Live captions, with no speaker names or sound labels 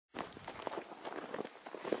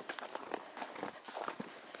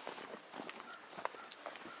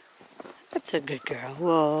That's a good girl.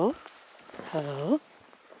 Whoa. Ho.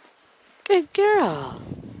 Good girl.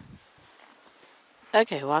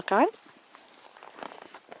 Okay, walk on.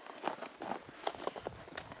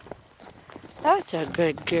 That's a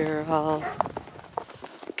good girl.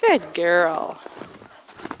 Good girl.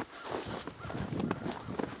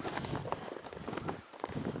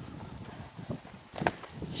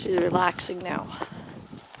 She's relaxing now.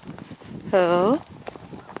 Ho.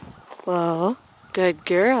 Whoa. Good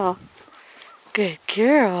girl. Good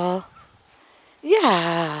girl.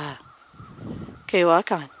 Yeah. Okay, walk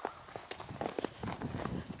on.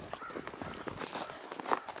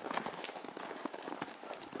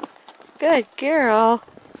 Good girl.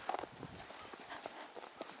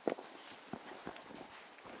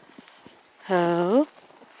 Ho.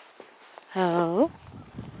 Ho.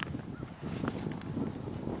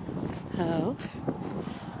 Ho.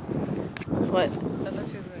 What?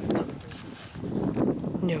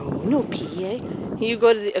 No pee, eh? You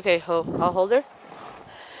go to the... Okay, Ho. I'll hold her.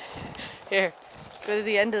 Here. Go to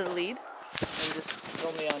the end of the lead. And just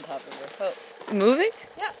film me on top of her. Ho. Moving?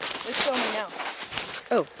 Yeah. Let's film me now.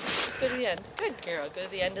 Oh. Just go to the end. Good girl. Go to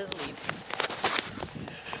the end of the lead.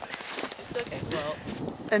 It's okay. Well...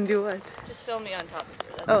 And do what? Just film me on top of her.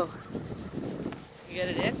 That's oh. It. You get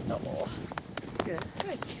it in? Oh. Good.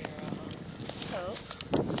 Good girl. Oh.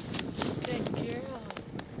 Good girl.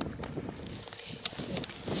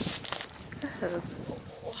 Oh.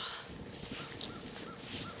 Oh.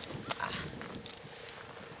 Ah.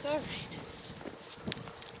 It's alright.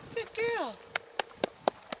 Good girl.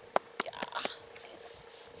 Yeah.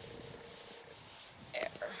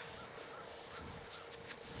 There.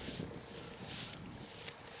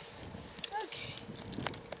 Okay.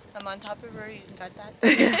 I'm on top of her, you got that?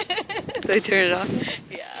 Yeah. So I turn it off?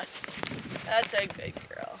 Yeah. That's a good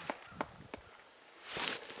girl.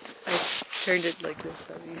 I turned it like this,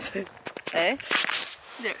 so you said. Eh?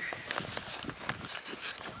 There.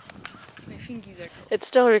 My fingies are cold. It's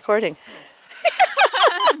still recording.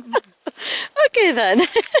 Okay then.